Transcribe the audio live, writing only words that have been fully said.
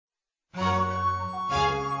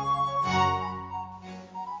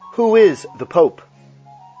Who is the Pope?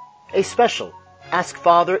 A special Ask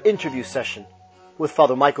Father interview session with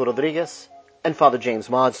Father Michael Rodriguez and Father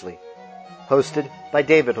James Maudsley, hosted by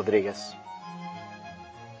David Rodriguez.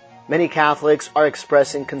 Many Catholics are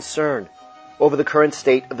expressing concern over the current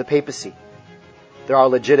state of the papacy. There are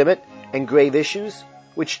legitimate and grave issues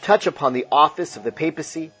which touch upon the office of the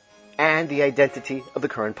papacy and the identity of the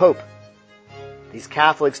current Pope. These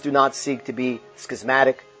Catholics do not seek to be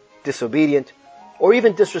schismatic, disobedient, or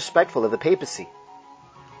even disrespectful of the papacy.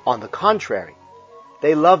 On the contrary,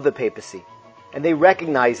 they love the papacy and they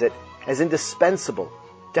recognize it as indispensable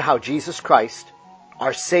to how Jesus Christ,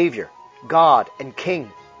 our Savior, God, and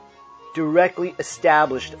King, directly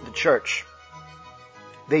established the Church.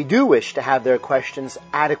 They do wish to have their questions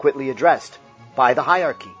adequately addressed by the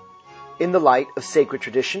hierarchy in the light of sacred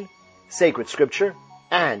tradition, sacred scripture,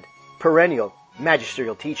 and perennial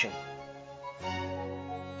magisterial teaching.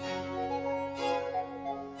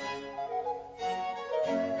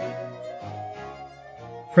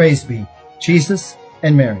 Praise be Jesus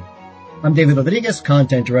and Mary. I'm David Rodriguez,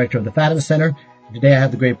 Content Director of the Fatima Center. Today I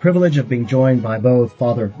have the great privilege of being joined by both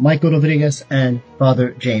Father Michael Rodriguez and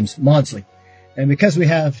Father James Maudsley. And because we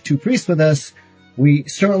have two priests with us, we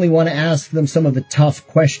certainly want to ask them some of the tough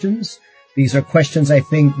questions. These are questions I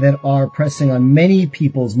think that are pressing on many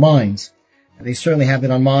people's minds. They certainly have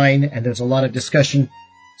been on mine, and there's a lot of discussion.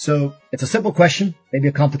 So it's a simple question, maybe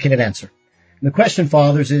a complicated answer. And the question,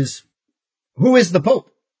 Fathers, is, who is the Pope?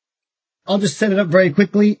 I'll just set it up very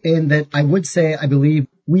quickly in that I would say I believe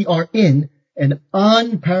we are in an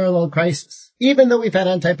unparalleled crisis. Even though we've had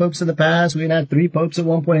anti-popes in the past, we had 3 popes at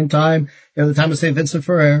one point in time, the time of St. Vincent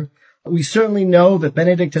Ferrer, we certainly know that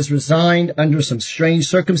Benedict has resigned under some strange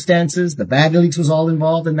circumstances. The Vatican Leaks was all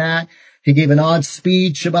involved in that. He gave an odd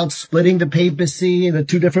speech about splitting the papacy into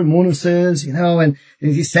 2 different munuses, and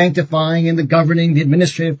he's sanctifying and the governing, the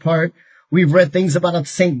administrative part. We've read things about how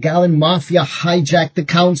St. Gallen Mafia hijacked the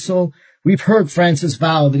council. We've heard Francis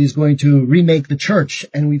vow that he's going to remake the church,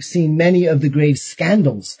 and we've seen many of the grave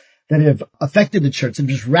scandals that have affected the church and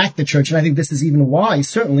just racked the church. And I think this is even why,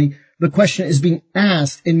 certainly, the question is being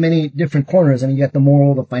asked in many different corners. I mean, you got the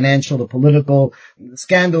moral, the financial, the political, the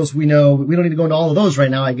scandals we know. We don't need to go into all of those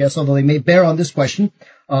right now, I guess, although they may bear on this question.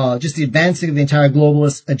 Just the advancing of the entire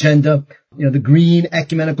globalist agenda, the green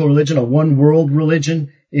ecumenical religion, a one world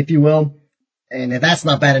religion, if you will. And if that's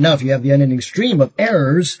not bad enough, you have the unending stream of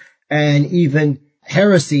errors and even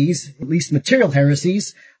heresies, at least material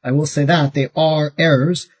heresies. I will say that they are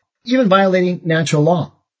errors, even violating natural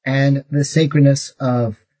law and the sacredness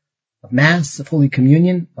of Mass, of Holy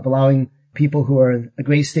Communion, of allowing people who are in a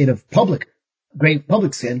great state of great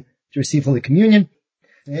public sin to receive Holy Communion.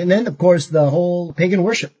 And then, of course, the whole pagan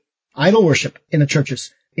worship, idol worship in the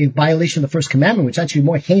churches, a violation of the first commandment, which is actually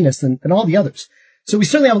more heinous than all the others. So we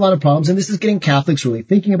certainly have a lot of problems, and this is getting Catholics really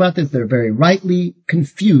thinking about this. They're very rightly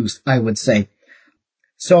confused, I would say.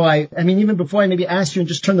 So I mean, even before I maybe ask you and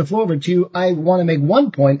just turn the floor over to you, I want to make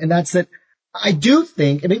one point, and that's that I do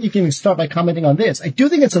think, and maybe you can even start by commenting on this, I do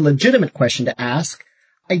think it's a legitimate question to ask.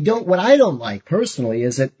 What I don't like personally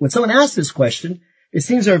is that when someone asks this question, it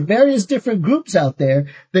seems there are various different groups out there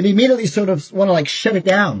that immediately sort of want to shut it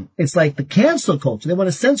down. It's like the cancel culture. They want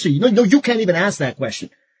to censor you. No, you can't even ask that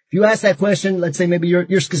question. If you ask that question, let's say maybe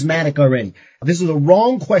you're schismatic already. This is a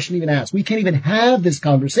wrong question to even ask. We can't even have this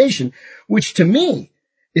conversation, which to me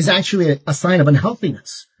is actually a sign of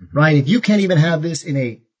unhealthiness, right? If you can't even have this in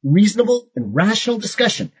a reasonable and rational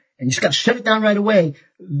discussion, and you just got to shut it down right away,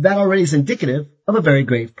 that already is indicative of a very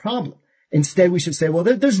grave problem. Instead, we should say, well,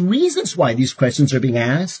 there's reasons why these questions are being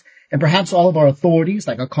asked, and perhaps all of our authorities,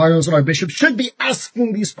 like our cardinals and our bishops, should be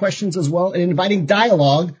asking these questions as well and inviting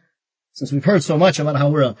dialogue. Since we've heard so much about how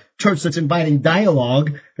we're a church that's inviting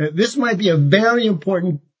dialogue, this might be a very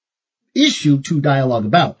important issue to dialogue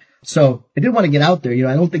about. So I did want to get out there.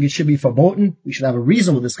 I don't think it should be verboten. We should have a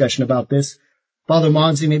reasonable discussion about this. Father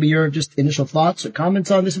Maudsley, maybe your just initial thoughts or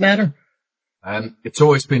comments on this matter? It's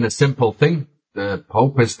always been a simple thing. The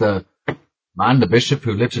Pope is the man, the bishop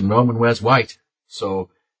who lives in Rome and wears white. So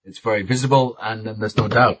it's very visible, and then there's no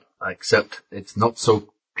doubt, except it's not so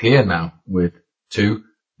clear now with 2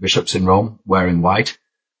 bishops in Rome wearing white,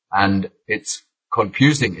 and it's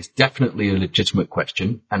confusing. It's definitely a legitimate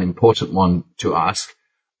question, an important one to ask,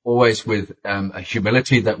 always with a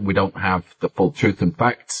humility that we don't have the full truth and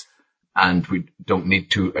facts, and we don't need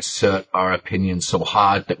to assert our opinion so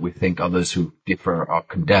hard that we think others who differ are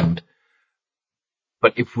condemned.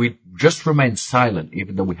 But if we just remain silent,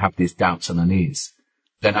 even though we have these doubts and unease,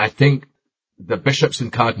 then I think the bishops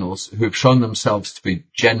and cardinals who've shown themselves to be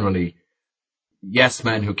generally yes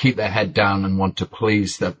men who keep their head down and want to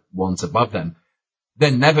please the ones above them,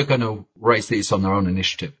 they're never going to raise these on their own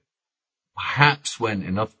initiative. Perhaps when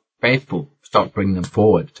enough faithful start bringing them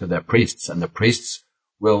forward to their priests, and the priests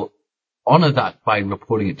will honor that by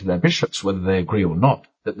reporting it to their bishops, whether they agree or not,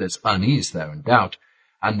 that there's unease there and doubt.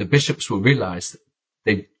 And the bishops will realize that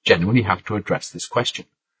they genuinely have to address this question.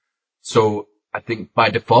 So I think by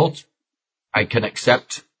default, I can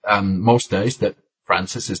accept most days that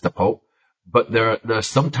Francis is the Pope, but there are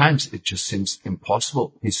sometimes it just seems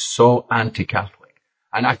impossible. He's so anti-Catholic,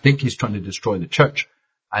 and I think he's trying to destroy the church.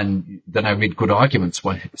 And then I read good arguments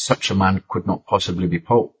why such a man could not possibly be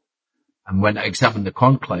Pope. And when I examine the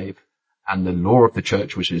conclave and the law of the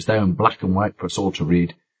church, which is there in black and white for us all to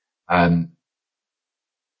read, to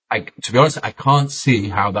be honest, I can't see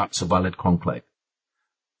how that's a valid conclave.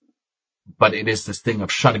 But it is this thing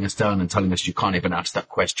of shutting us down and telling us you can't even ask that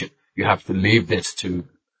question. You have to leave this to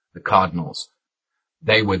the cardinals.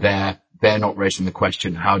 They were there. They're not raising the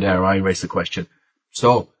question. How dare I raise the question?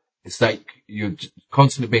 So it's like you're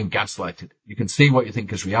constantly being gaslighted. You can see what you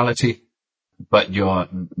think is reality, but you're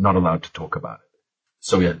not allowed to talk about it.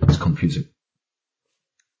 So yeah, it's confusing.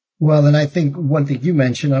 Well, and I think one thing you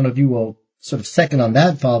mentioned, I don't know if you will sort of second on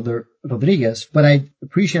that, Father Rodriguez, but I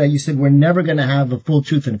appreciate how you said we're never going to have the full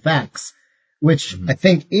truth and facts, which I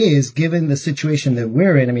think is, given the situation that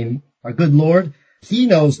we're in. I mean, our good Lord, he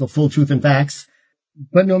knows the full truth and facts,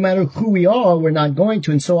 but no matter who we are, we're not going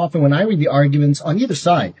to. And so often when I read the arguments on either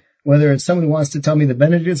side, whether it's someone who wants to tell me that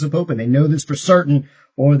Benedict is the Pope and they know this for certain,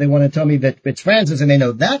 or they want to tell me that it's Francis and they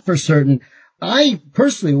know that for certain, I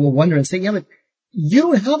personally will wonder and say, yeah, but you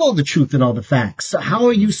don't have all the truth and all the facts. So how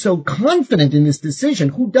are you so confident in this decision?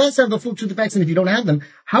 Who does have the full truth and facts? And if you don't have them,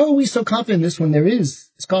 how are we so confident in this when there is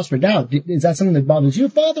cause for doubt? Is that something that bothers you,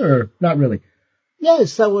 Father, or not really?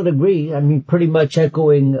 Yes, I would agree. I mean, pretty much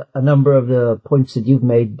echoing a number of the points that you've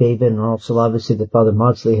made, David, and also obviously that Father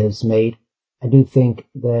Maudsley has made. I do think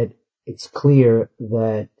that it's clear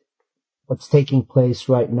that what's taking place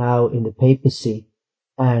right now in the papacy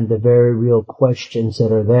and the very real questions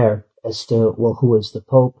that are there as to, well, who is the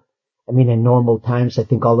Pope? I mean, in normal times, I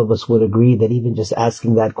think all of us would agree that even just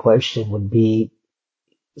asking that question would be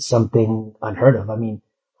something unheard of. I mean,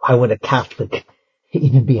 why would a Catholic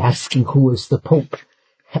even be asking who is the Pope?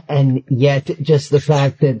 And yet, just the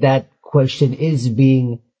fact that that question is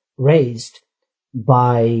being raised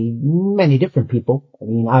by many different people, I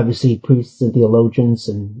mean, obviously priests and theologians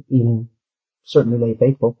and even certainly lay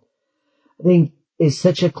faithful, I think is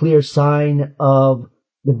such a clear sign of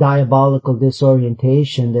the diabolical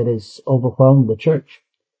disorientation that has overwhelmed the church.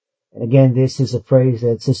 And again, this is a phrase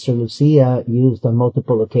that Sister Lucia used on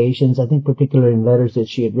multiple occasions, I think particularly in letters that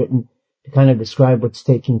she had written to kind of describe what's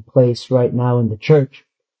taking place right now in the church.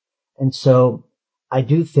 And so I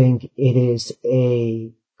do think it is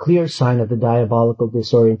a clear sign of the diabolical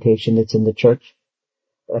disorientation that's in the church.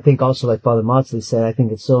 I think also, like Father Maudsley said, I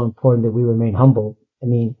think it's so important that we remain humble. I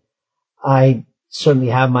mean, I certainly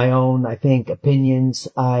have my own, I think, opinions.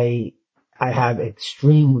 I have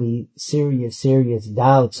extremely serious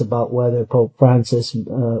doubts about whether Pope Francis,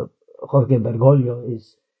 Jorge Bergoglio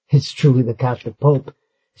is truly the Catholic Pope.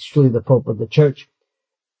 Is truly the Pope of the Church.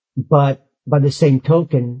 But by the same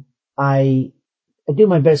token, I do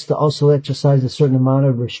my best to also exercise a certain amount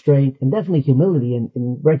of restraint and definitely humility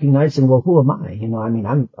in recognizing, well, who am I? You know, I mean,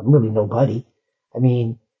 I'm really nobody. I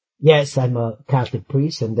mean, yes, I'm a Catholic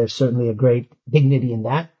priest and there's certainly a great dignity in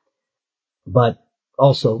that. But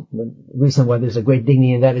also, the reason why there's a great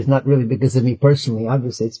dignity in that is not really because of me personally.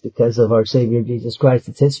 Obviously, it's because of our Savior Jesus Christ.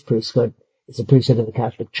 It's his priesthood. It's the priesthood of the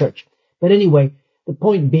Catholic Church. But anyway, the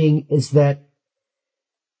point being is that,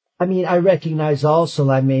 I mean, I recognize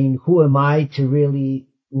also, I mean, who am I to really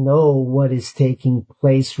know what is taking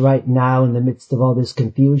place right now in the midst of all this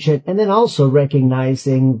confusion? And then also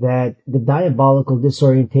recognizing that the diabolical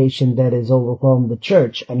disorientation that has overwhelmed the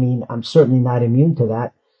church, I mean, I'm certainly not immune to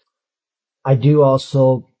that. I do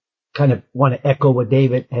also kind of want to echo what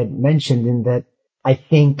David had mentioned in that I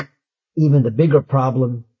think even the bigger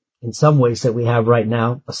problem in some ways that we have right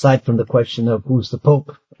now, aside from the question of who's the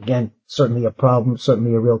Pope, again, certainly a problem,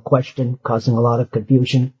 certainly a real question, causing a lot of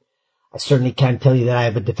confusion. I certainly can't tell you that I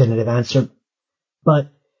have a definitive answer.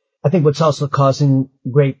 But I think what's also causing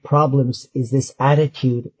great problems is this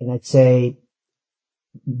attitude, and I'd say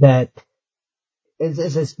that,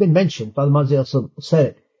 as it's been mentioned, Father Maudsley also said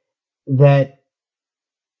it, that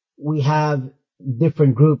we have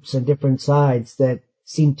different groups and different sides that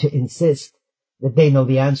seem to insist that they know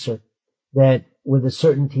the answer, that with a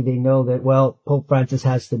certainty they know that, well, Pope Francis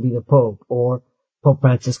has to be the Pope, or Pope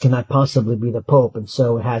Francis cannot possibly be the Pope, and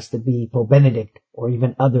so it has to be Pope Benedict, or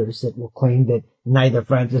even others that will claim that neither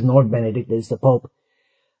Francis nor Benedict is the Pope.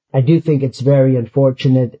 I do think it's very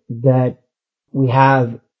unfortunate that we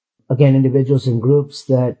have, again, individuals and groups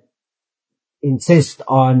that insist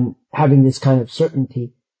on having this kind of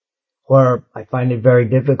certainty, where I find it very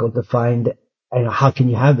difficult to find, how can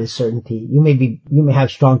you have this certainty? You may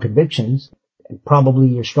have strong convictions, and probably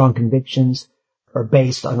your strong convictions are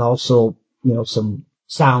based on also, some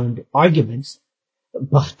sound arguments,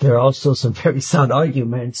 but there are also some very sound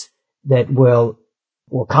arguments that will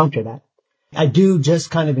counter that. I do,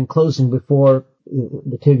 just kind of in closing, before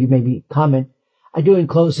the two of you maybe comment, I do in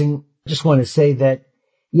closing just want to say that,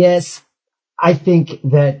 yes, I think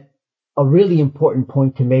that a really important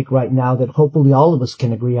point to make right now that hopefully all of us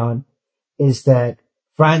can agree on is that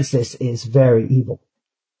Francis is very evil.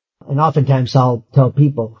 And oftentimes I'll tell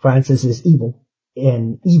people Francis is evil,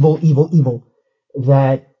 and evil,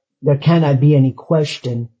 that there cannot be any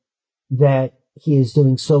question that he is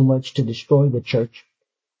doing so much to destroy the church.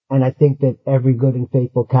 And I think that every good and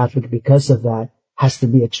faithful Catholic, because of that, has to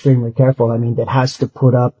be extremely careful. That has to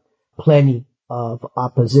put up plenty of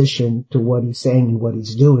opposition to what he's saying and what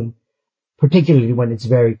he's doing, particularly when it's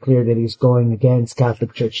very clear that he's going against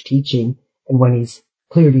Catholic Church teaching and when he's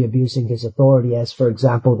clearly abusing his authority, as, for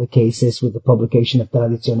example, the case is with the publication of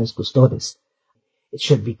Traditiones Custodes. It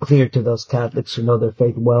should be clear to those Catholics who know their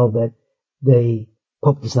faith well that the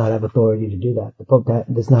Pope does not have authority to do that. The Pope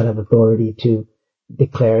does not have authority to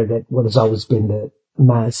declare that what has always been the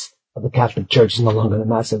Mass of the Catholic Church is no longer the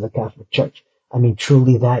Mass of the Catholic Church.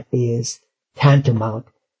 Truly that is tantamount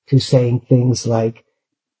to saying things like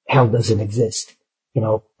hell doesn't exist.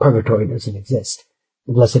 Purgatory doesn't exist.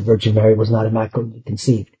 The Blessed Virgin Mary was not immaculately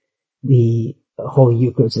conceived. The Holy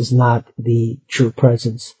Eucharist is not the true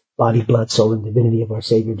presence, body, blood, soul, and divinity of our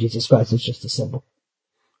Savior Jesus Christ. It's just a symbol.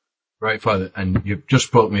 Right, Father. And you've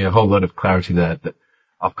just brought me a whole lot of clarity there, that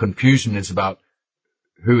our confusion is about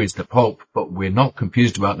who is the Pope, but we're not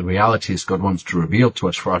confused about the realities God wants to reveal to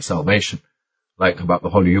us for our salvation, like about the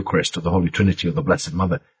Holy Eucharist or the Holy Trinity or the Blessed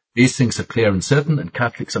Mother. These things are clear and certain, and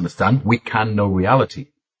Catholics understand we can know reality,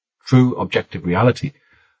 true objective reality.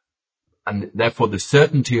 And therefore the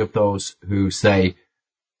certainty of those who say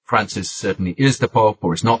Francis certainly is the Pope,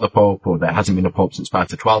 or is not the Pope, or there hasn't been a Pope since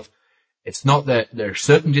Pius XII, it's not their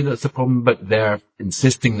certainty that's the problem, but they're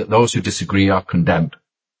insisting that those who disagree are condemned.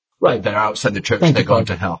 Right. They're outside the church, they're going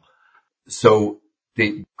to hell. So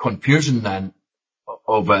the confusion then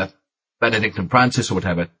over Benedict and Francis or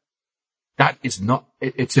whatever, that is not,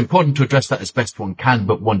 it's important to address that as best one can,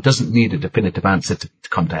 but one doesn't need a definitive answer to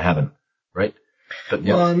come to heaven, right? But,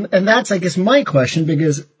 yeah. Well, and that's, I guess, my question,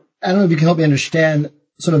 because I don't know if you can help me understand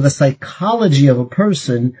sort of the psychology of a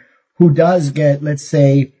person who does get, let's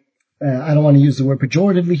say, I don't want to use the word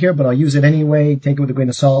pejoratively here, but I'll use it anyway, take it with a grain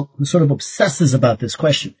of salt, who sort of obsesses about this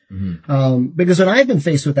question. Mm-hmm. Because when I've been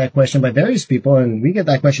faced with that question by various people, and we get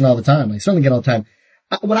that question all the time, I certainly get all the time,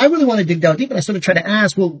 what I really want to dig down deep, and I sort of try to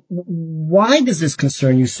ask, well, why does this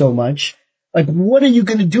concern you so much? Like, what are you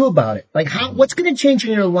going to do about it? Like, what's going to change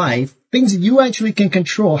in your life? Things that you actually can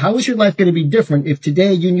control. How is your life going to be different if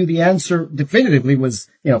today you knew the answer definitively was,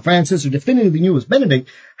 Francis, or definitively knew it was Benedict?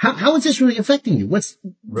 How is this really affecting you?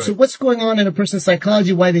 So what's going on in a person's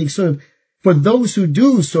psychology? Why they sort of, for those who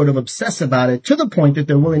do sort of obsess about it to the point that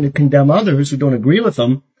they're willing to condemn others who don't agree with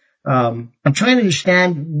them? I'm trying to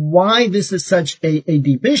understand why this is such a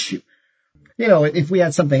deep issue. If we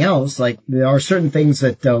had something else, like there are certain things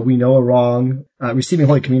that we know are wrong. Receiving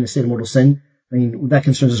Holy Communion is a state of mortal sin. That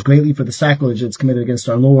concerns us greatly for the sacrilege that's committed against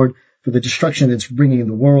our Lord, for the destruction it's bringing in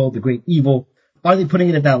the world, the great evil. Are they putting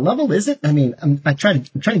it at that level? Is it? I'm trying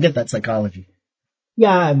to get that psychology.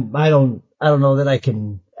 Yeah, I don't know that I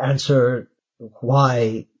can answer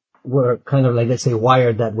why we're kind of like, let's say,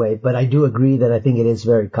 wired that way, but I do agree that I think it is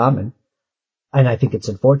very common, and I think it's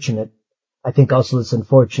unfortunate. I think also it's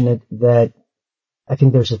unfortunate that I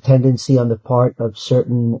think there's a tendency on the part of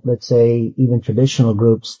certain, let's say, even traditional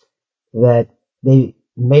groups, that they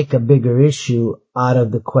make a bigger issue out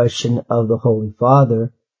of the question of the Holy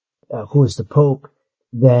Father, who is the Pope,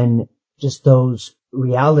 than just those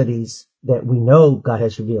realities that we know God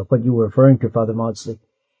has revealed, what you were referring to, Father Maudsley.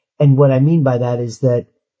 And what I mean by that is that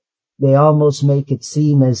they almost make it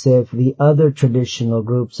seem as if the other traditional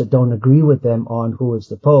groups that don't agree with them on who is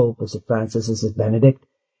the Pope, is it Francis, is it Benedict,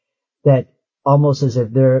 that almost as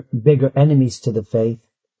if they're bigger enemies to the faith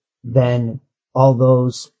than all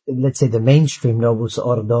those, let's say, the mainstream Novus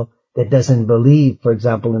Ordo that doesn't believe, for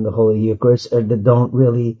example, in the Holy Eucharist, or that don't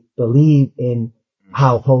really believe in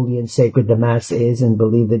how holy and sacred the Mass is, and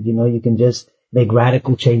believe that, you can just make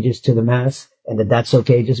radical changes to the Mass, and that's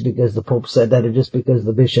okay just because the Pope said that, or just because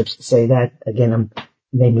the bishops say that. Again, I'm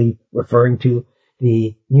namely referring to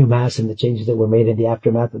the new Mass and the changes that were made in the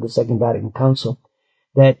aftermath of the Second Vatican Council,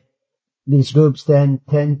 that these groups then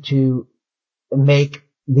tend to make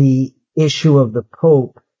the issue of the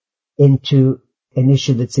Pope into an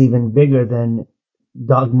issue that's even bigger than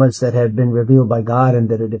dogmas that have been revealed by God and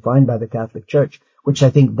that are defined by the Catholic Church, which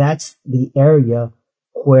I think that's the area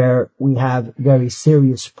where we have very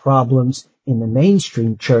serious problems in the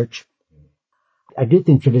mainstream church. I do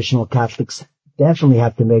think traditional Catholics definitely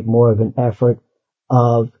have to make more of an effort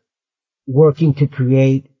of working to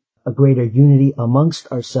create a greater unity amongst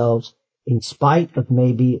ourselves in spite of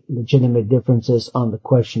maybe legitimate differences on the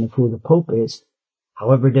question of who the Pope is,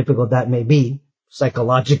 however difficult that may be,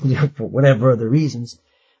 psychologically or for whatever other reasons.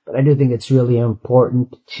 But I do think it's really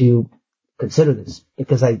important to consider this,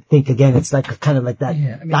 because I think, again, it's like kind of like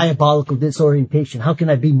that diabolical disorientation. How can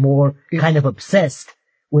I be more kind of obsessed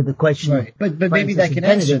with the question? Right. But maybe that can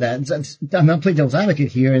answer that. I'm not playing devil's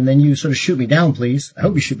advocate here, and then you sort of shoot me down, please. I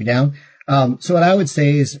hope you shoot me down. So what I would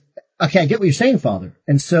say is, okay, I get what you're saying, Father.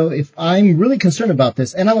 And so if I'm really concerned about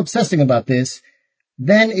this and I'm obsessing about this,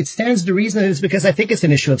 then it stands to reason that it's because I think it's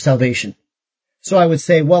an issue of salvation. So I would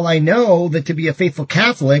say, well, I know that to be a faithful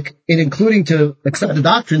Catholic, and including to accept the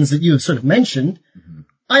doctrines that you have sort of mentioned,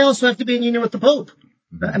 I also have to be in union with the Pope.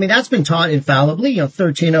 I mean, that's been taught infallibly,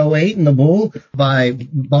 1308 in the bull by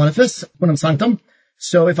Boniface, Bonum Sanctum.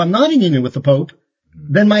 So if I'm not in union with the Pope,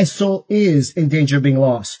 then my soul is in danger of being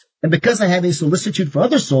lost. And because I have a solicitude for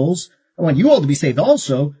other souls, I want you all to be saved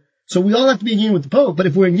also. So we all have to be in union with the Pope. But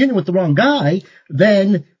if we're in union with the wrong guy,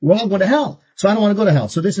 then we're all going to hell. So I don't want to go to hell.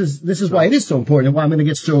 So this is why it is so important, and why I'm going to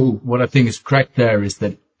get so... What I think is correct there is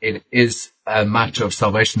that it is a matter of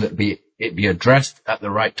salvation that it be addressed at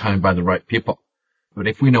the right time by the right people. But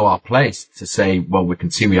if we know our place to say, well, we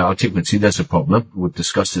can see reality, we can see there's a problem, we've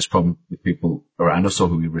discussed this problem with people around us or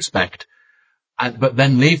who we respect, but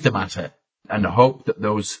then leave the matter and hope that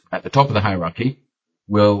those at the top of the hierarchy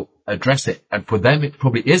will address it. And for them, it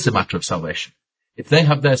probably is a matter of salvation. If they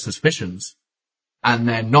have their suspicions and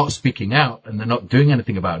they're not speaking out and they're not doing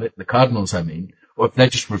anything about it, the cardinals, I mean, or if they're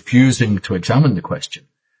just refusing to examine the question,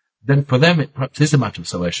 then for them it perhaps is a matter of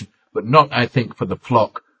salvation, but not, I think, for the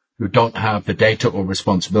flock who don't have the data or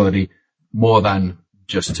responsibility more than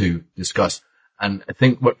just to discuss. And I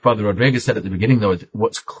think what Father Rodriguez said at the beginning, though, is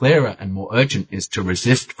what's clearer and more urgent is to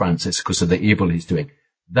resist Francis because of the evil he's doing.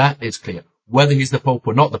 That is clear. Whether he's the Pope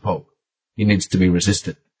or not the Pope, he needs to be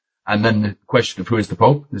resisted. And then the question of who is the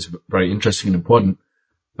Pope is very interesting and important,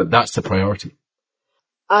 but that's the priority.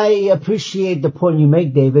 I appreciate the point you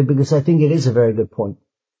make, David, because I think it is a very good point.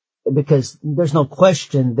 Because there's no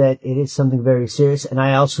question that it is something very serious, and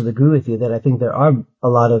I also agree with you that I think there are a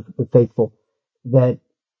lot of the faithful that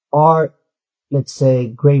are, let's say,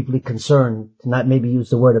 gravely concerned, to not maybe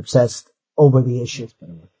use the word obsessed, over the issue.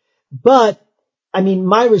 But, I mean,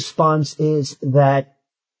 my response is that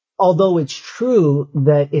although it's true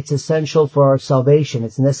that it's essential for our salvation,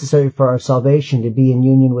 it's necessary for our salvation to be in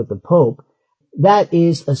union with the Pope, that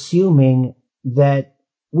is assuming that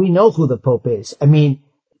we know who the Pope is. I mean,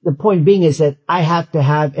 the point being is that I have to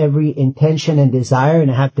have every intention and desire, and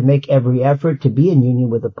I have to make every effort to be in union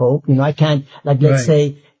with the Pope. I can't, let's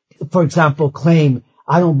say, for example, claim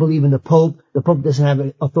I don't believe in the Pope. The Pope doesn't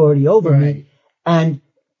have authority over me. And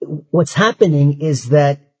what's happening is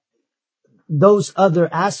that those other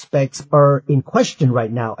aspects are in question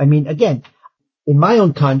right now. I mean, again, in my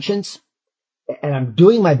own conscience, and I'm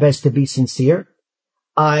doing my best to be sincere,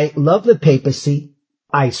 I love the papacy.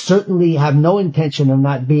 I certainly have no intention of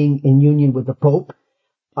not being in union with the Pope.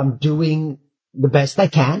 I'm doing the best I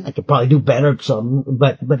can. I could probably do better,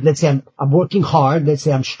 but let's say I'm working hard. Let's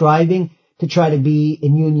say I'm striving to try to be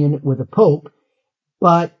in union with the Pope.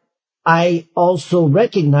 But I also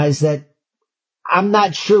recognize that I'm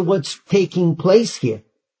not sure what's taking place here.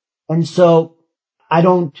 And so I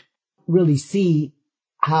don't really see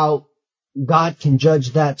how God can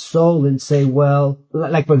judge that soul and say, well,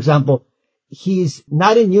 like, for example, he's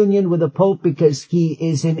not in union with the Pope because he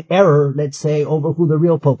is in error, let's say, over who the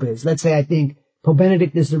real Pope is. Let's say I think Pope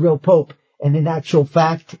Benedict is the real Pope, and in actual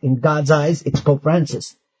fact, in God's eyes, it's Pope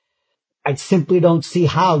Francis. I simply don't see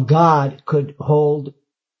how God could hold,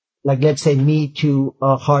 like, let's say, me to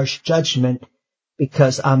a harsh judgment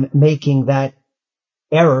because I'm making that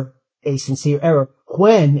error a sincere error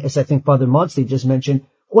when, as I think Father Maudsley just mentioned,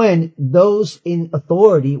 when those in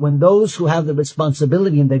authority, when those who have the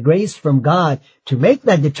responsibility and the grace from God to make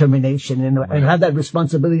that determination and have that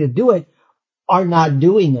responsibility to do it, are not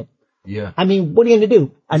doing it. Yeah. I mean, what are you going to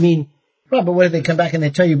do? I mean... Well, but what if they come back and they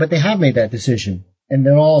tell you, but they have made that decision? And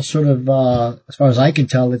they're all sort of, as far as I can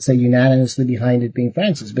tell, let's say unanimously behind it being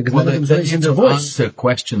Francis, because none of them's raising their voice. Answer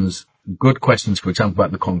questions good questions, for example,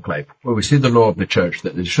 about the conclave, where we see the law of the church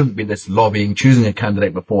that there shouldn't be this lobbying, choosing a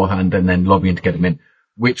candidate beforehand and then lobbying to get him in,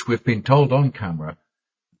 which we've been told on camera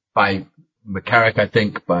by McCarrick, I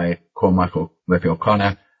think, by Cormac Murphy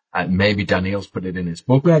O'Connor, and maybe Daniel's put it in his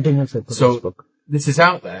book. Yeah, Daniel's put it in his book. This is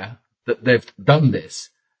out there that they've done this.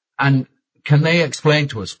 And can they explain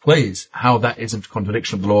to us, please, how that isn't a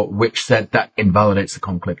contradiction of the law, which said that invalidates the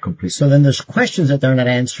conclave completely? So then there's questions that they're not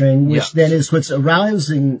answering, which then is what's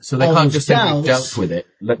arousing. So they can't just say we've dealt with it.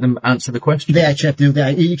 Let them answer the question. They actually have to do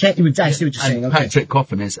that. You can't do exactly what you're saying. And Patrick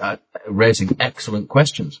Coffin is raising excellent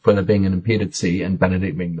questions for there being an impeded see and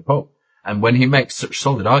Benedict being the Pope. And when he makes such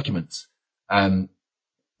solid arguments,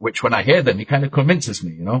 which when I hear them, he kind of convinces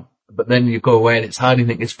me, But then you go away and it's hard to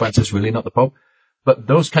think, is Francis really not the Pope? But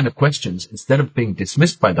those kind of questions, instead of being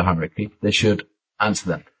dismissed by the hierarchy, they should answer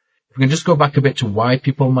them. If we can just go back a bit to why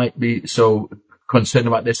people might be so concerned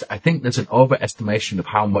about this, I think there's an overestimation of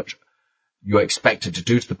how much you're expected to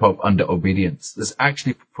do to the Pope under obedience. There's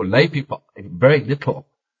actually, for lay people, very little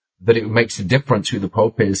that it makes a difference who the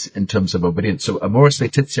Pope is in terms of obedience. So Amoris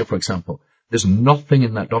Laetitia, for example, there's nothing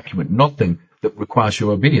in that document, nothing that requires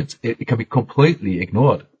your obedience. It can be completely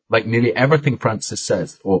ignored. Like nearly everything Francis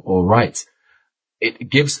says or writes,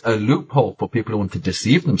 it gives a loophole for people who want to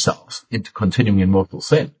deceive themselves into continuing in mortal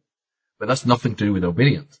sin. But that's nothing to do with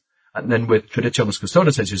obedience. And then with Traditionis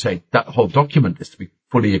Custodes, as you say, that whole document is to be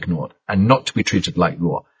fully ignored and not to be treated like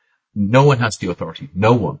law. No one has the authority,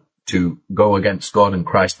 no one, to go against God and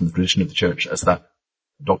Christ and the tradition of the church as that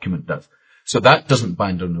document does. So that doesn't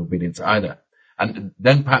bind on obedience either. And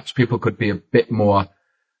then perhaps people could be a bit more,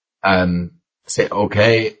 say,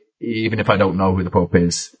 okay, even if I don't know who the Pope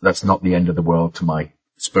is, that's not the end of the world to my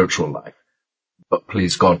spiritual life. But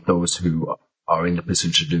please God, those who are in the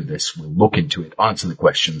position to do this will look into it, answer the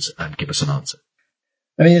questions, and give us an answer.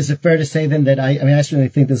 I mean, is it fair to say then that I certainly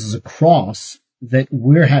think this is a cross that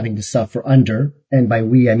we're having to suffer under, and by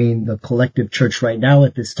we, I mean the collective church right now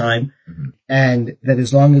at this time, and that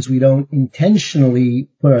as long as we don't intentionally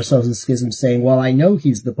put ourselves in schism saying, well, I know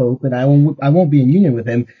he's the Pope, and I won't be in union with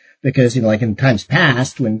him, because, like in times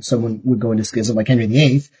past, when someone would go into schism, like Henry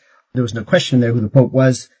VIII, there was no question there who the Pope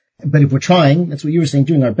was. But if we're trying, that's what you were saying,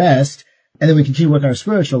 doing our best, and then we continue working our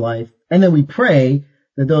spiritual life, and then we pray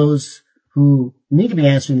that those who need to be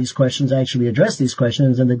answering these questions actually address these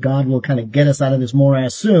questions, and that God will kind of get us out of this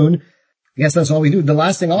morass soon. I guess that's all we do. The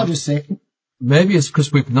last thing I'll just say. Maybe it's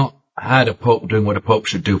because we've not had a Pope doing what a Pope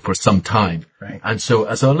should do for some time. Right. And so,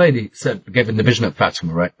 as Our Lady said, given the vision at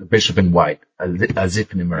Fatima, right, the bishop in white, as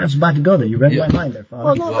if in a mirror. I was about to go there. You read my mind there, Father.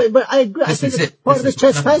 Well, no, but I agree. I think it's part of the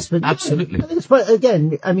chastisement. Absolutely. I think it's part,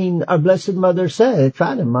 again, I mean, our Blessed Mother said at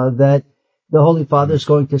Fatima that the Holy Father is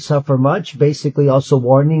going to suffer much, basically also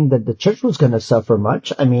warning that the church was going to suffer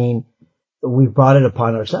much. I mean, we brought it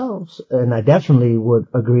upon ourselves, and I definitely would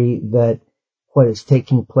agree that what is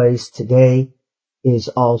taking place today is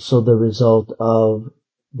also the result of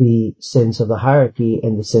the sins of the hierarchy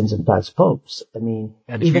and the sins of past popes. I mean,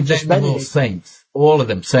 and if you name them all saints, all of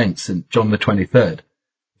them saints, in John the 23rd,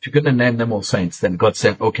 if you're going to name them all saints, then God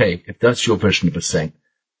said, okay, if that's your version of a saint,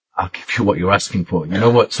 I'll give you what you're asking for. You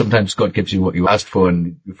know what? Sometimes God gives you what you asked for,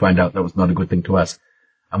 and you find out that was not a good thing to ask.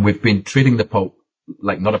 And we've been treating the Pope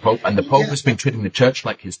like not a Pope, and the Pope has been treating the church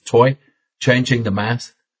like his toy, changing the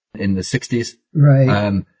Mass in the 60s.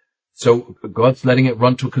 Right. So God's letting it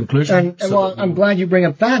run to a conclusion. I'm glad you bring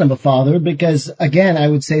up Fatima, Father, because again, I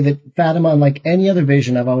would say that Fatima, unlike any other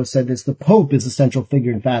vision, I've always said this, the Pope is the central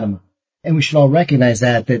figure in Fatima. And we should all recognize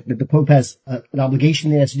that the Pope has an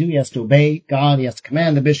obligation he has to do. He has to obey God. He has to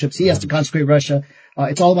command the bishops. He has to consecrate Russia.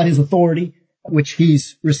 It's all about his authority, which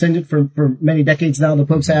he's rescinded for many decades now. The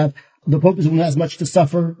popes have. The Pope is the one who has much to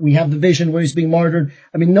suffer. We have the vision where he's being martyred.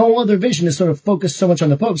 I mean, no other vision is sort of focused so much on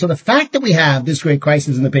the Pope. So the fact that we have this great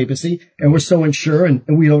crisis in the papacy, and we're so unsure, and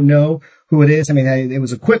we don't know who it is. I mean, it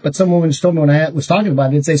was a quip, but someone just told me when I was talking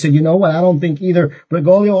about it, they said, you know what, I don't think either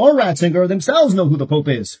Bergoglio or Ratzinger themselves know who the Pope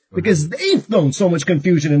is, because they've thrown so much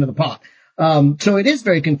confusion into the pot. So it is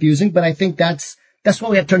very confusing, but I think that's why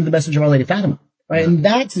we have to turn to the message of Our Lady Fatima, right? And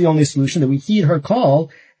that's the only solution, that we heed her call.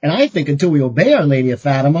 And I think until we obey Our Lady of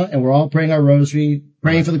Fatima, and we're all praying our rosary,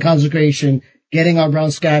 praying for the consecration, getting our brown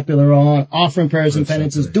scapular on, offering prayers and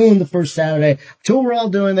penances, doing the first Saturday, until we're all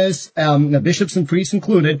doing this, the bishops and priests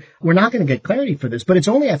included, we're not going to get clarity for this. But it's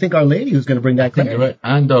only, I think, Our Lady who's going to bring that clarity. Right.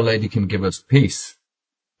 And Our Lady can give us peace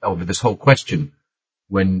over this whole question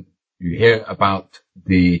when you hear about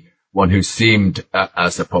the one who seemed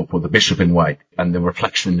as a Pope, or the bishop in white, and the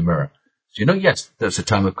reflection in the mirror. So, yes, there's a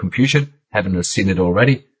time of confusion. Heaven has seen it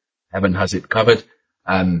already. Heaven has it covered.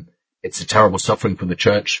 It's a terrible suffering for the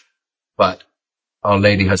church, but Our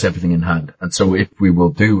Lady has everything in hand. And so if we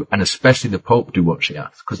will do, and especially the Pope, do what she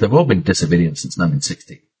asks, because they've all been disobedient since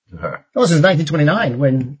 1960 to her. Well, since 1929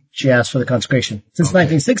 when she asked for the consecration. Since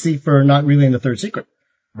 1960 for not revealing the third secret.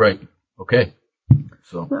 Right. Okay.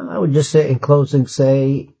 So Well, I would just say, in closing,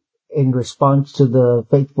 in response to the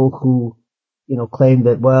faithful who, claim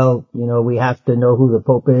that, we have to know who the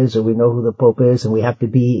Pope is, or we know who the Pope is, and we have to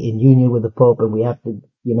be in union with the Pope, and we have to,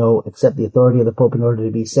 accept the authority of the Pope in order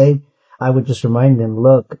to be saved. I would just remind them,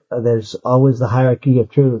 look, there's always the hierarchy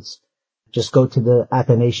of truths. Just go to the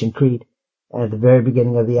Athanasian Creed. And at the very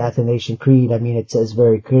beginning of the Athanasian Creed, it says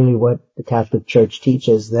very clearly what the Catholic Church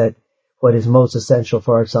teaches, that what is most essential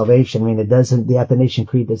for our salvation. The Athanasian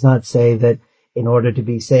Creed does not say that in order to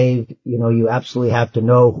be saved, you absolutely have to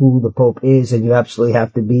know who the Pope is, and you absolutely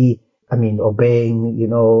have to be, obeying,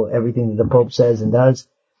 everything that the Pope says and does.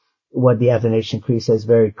 What the Athanasian Creed says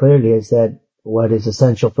very clearly is that what is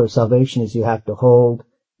essential for salvation is you have to hold,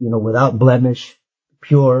 without blemish,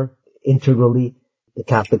 pure, integrally, the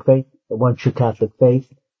Catholic faith, the one true Catholic faith.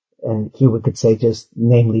 And here we could say just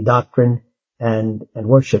namely doctrine and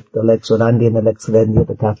worship, the lex orandi and the lex credendi of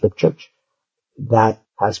the Catholic Church. That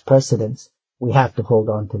has precedence. We have to hold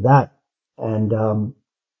on to that and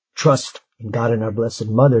trust in God and our Blessed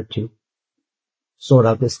Mother to sort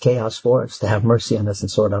out this chaos for us, to have mercy on us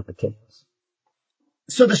and sort out the chaos.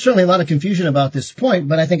 So there's certainly a lot of confusion about this point,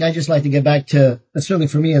 but I think I'd just like to get back to, certainly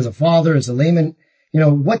for me as a father, as a layman,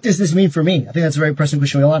 what does this mean for me? I think that's a very pressing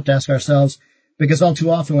question we all have to ask ourselves, because all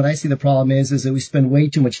too often what I see the problem is that we spend way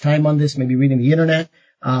too much time on this, maybe reading the internet,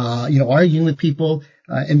 arguing with people,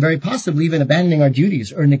 and very possibly even abandoning our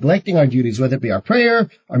duties or neglecting our duties, whether it be our prayer,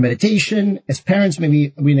 our meditation. As parents,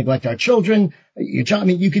 maybe we neglect our children, your job.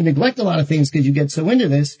 You can neglect a lot of things because you get so into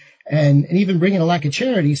this and even bring in a lack of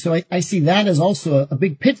charity. So I see that as also a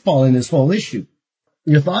big pitfall in this whole issue.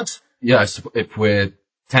 Your thoughts? Yes, if we're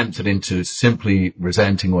tempted into simply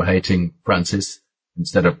resenting or hating Francis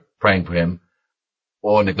instead of praying for him,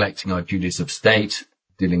 or neglecting our duties of state,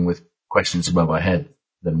 dealing with questions above our head,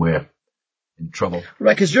 then we're in trouble.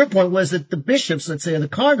 Right, because your point was that the bishops, let's say, or the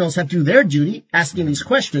cardinals have to do their duty, asking these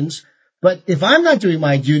questions. But if I'm not doing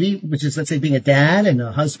my duty, which is, let's say, being a dad and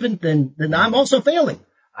a husband, then I'm also failing.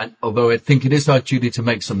 And although I think it is our duty to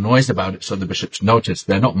make some noise about it so the bishops notice,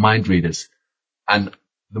 they're not mind readers. And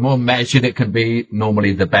the more measured it can be,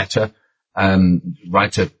 normally the better.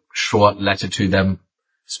 Write a short letter to them,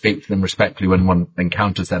 speak to them respectfully when one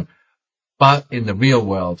encounters them. But in the real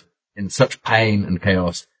world, in such pain and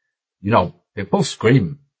chaos, they both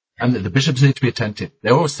scream. And the bishops need to be attentive.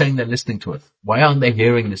 They're always saying they're listening to us. Why aren't they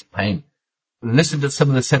hearing this pain? Listen to some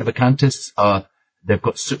of the sedevacantists. They've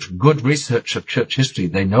got such good research of church history.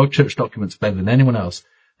 They know church documents better than anyone else.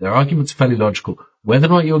 Their arguments are fairly logical. Whether or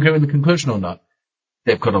not you agree with the conclusion or not,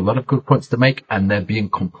 they've got a lot of good points to make, and they're being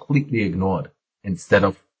completely ignored instead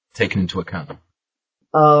of taken into account.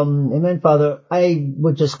 Amen, Father. I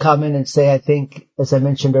would just comment and say, I think, as I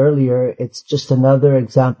mentioned earlier, it's just another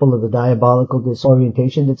example of the diabolical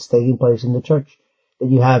disorientation that's taking place in the church.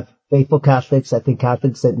 That you have faithful Catholics, I think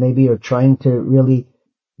Catholics that maybe are trying to really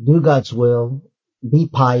do God's will, be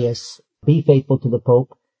pious, be faithful to the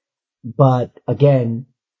Pope, but again,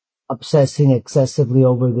 obsessing excessively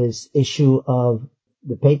over this issue of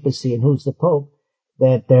the papacy and who's the Pope,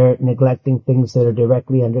 that they're neglecting things that are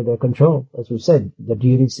directly under their control. As we said, the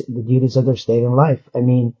duties of their state and life.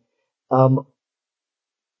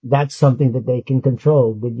 That's something that they can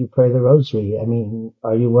control. Did you pray the rosary?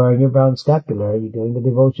 Are you wearing your brown scapular? Are you doing the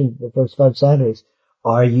devotion the first 5 Saturdays?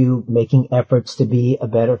 Are you making efforts to be a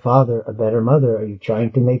better father, a better mother? Are you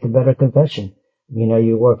trying to make a better confession? Are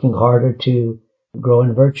you working harder to grow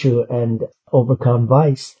in virtue and overcome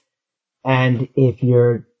vice? And if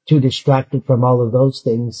you're too distracted from all of those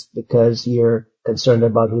things because you're concerned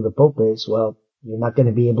about who the Pope is, well, you're not going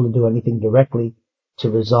to be able to do anything directly to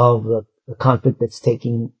resolve the conflict that's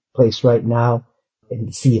taking place right now in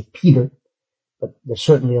the See of Peter. But there's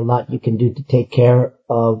certainly a lot you can do to take care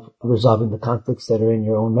of resolving the conflicts that are in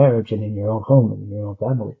your own marriage and in your own home and in your own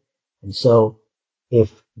family. And so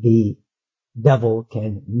if the devil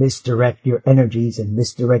can misdirect your energies and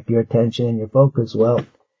misdirect your attention and your focus, well,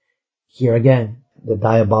 here again, the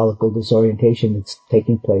diabolical disorientation that's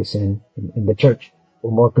taking place in the church.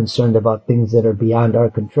 We're more concerned about things that are beyond our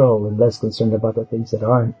control and less concerned about the things that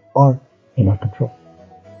are in our control.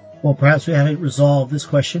 Well, perhaps we haven't resolved this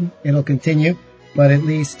question. It'll continue, but at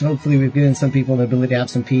least hopefully we've given some people the ability to have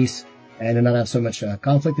some peace and to not have so much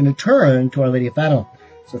conflict and to turn to Our Lady of Fatima.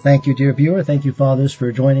 So thank you, dear viewer. Thank you, fathers,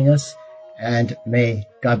 for joining us, and may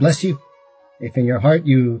God bless you. If in your heart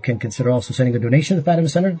you can consider also sending a donation to the Fatima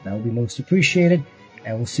Center, that would be most appreciated.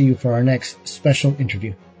 and we'll see you for our next special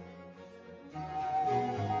interview.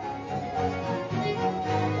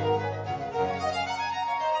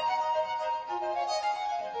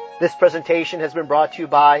 This presentation has been brought to you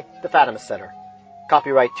by the Fatima Center.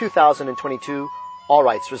 Copyright 2022, all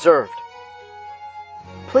rights reserved.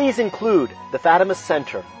 Please include the Fatima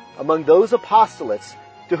Center among those apostolates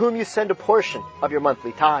to whom you send a portion of your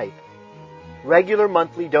monthly tithe. Regular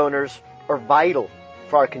monthly donors are vital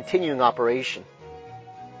for our continuing operation.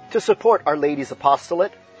 To support Our Lady's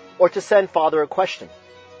Apostolate or to send Father a question,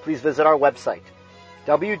 please visit our website,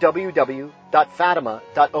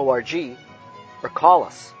 www.fatima.org, or call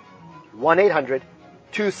us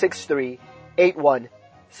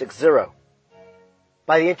 1-800-263-8160.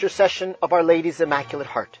 By the intercession of Our Lady's Immaculate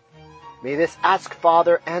Heart, may this Ask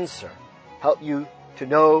Father answer help you to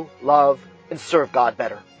know, love, and serve God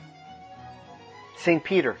better. St.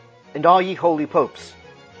 Peter and all ye holy popes,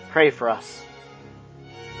 pray for us.